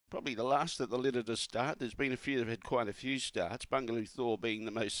Probably the last at the litter to start. There's been a few that have had quite a few starts. Bungaloo Thor being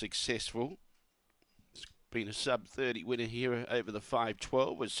the most successful. It's been a sub-30 winner here over the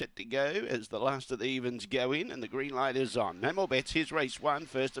 5:12. Was set to go as the last of the evens go in, and the green light is on. No more bets. Here's race 1,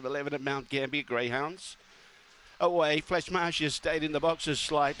 first of 11 at Mt-Gambier Greyhounds. Away, Flash Marcia stayed in the boxes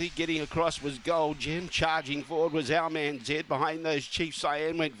slightly. Getting across was Gold Gem. Charging forward was Our Man Zed. Behind those, Chief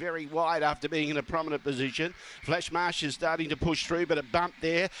Cyan went very wide after being in a prominent position. Flash Marcia starting to push through, but a bump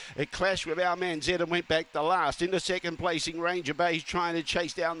there. It clashed with Our Man Zed and went back to last. Into second placing, Ranger Bay's trying to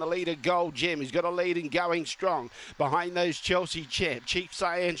chase down the leader, Gold Gem. He's got a lead and going strong. Behind those, Chelsea Champ. Chief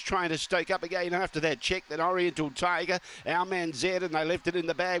Cyan's trying to stoke up again after that check. Then Oriental Tiger, Our Man Zed, and they left it in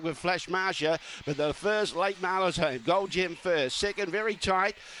the bag with Flash Marcia. But the first late mailer home. Gold Gem first. Second, very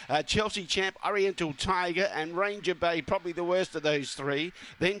tight. Chelsea Champ, Oriental Tiger, and Ranger Bay, probably the worst of those three.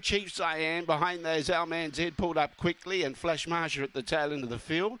 Then Chief Cyan behind those. Our Man Zed pulled up quickly, and Flash Marcia at the tail end of the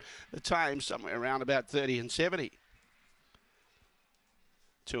field. The time somewhere around about 30 and 70.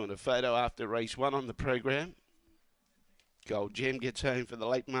 2 and a photo after race 1 on the program. Gold Gem gets home for the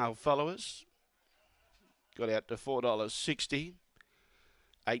late mail followers. Got out to $4.60.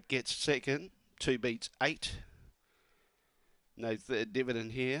 8 gets second. 2 beats 8. No third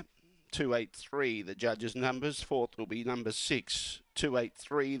dividend here. 283, the judges' numbers. Fourth will be number 6.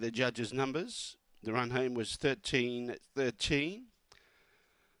 283, the judges' numbers. The run home was 13:13.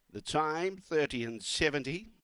 The time, 30 and 70.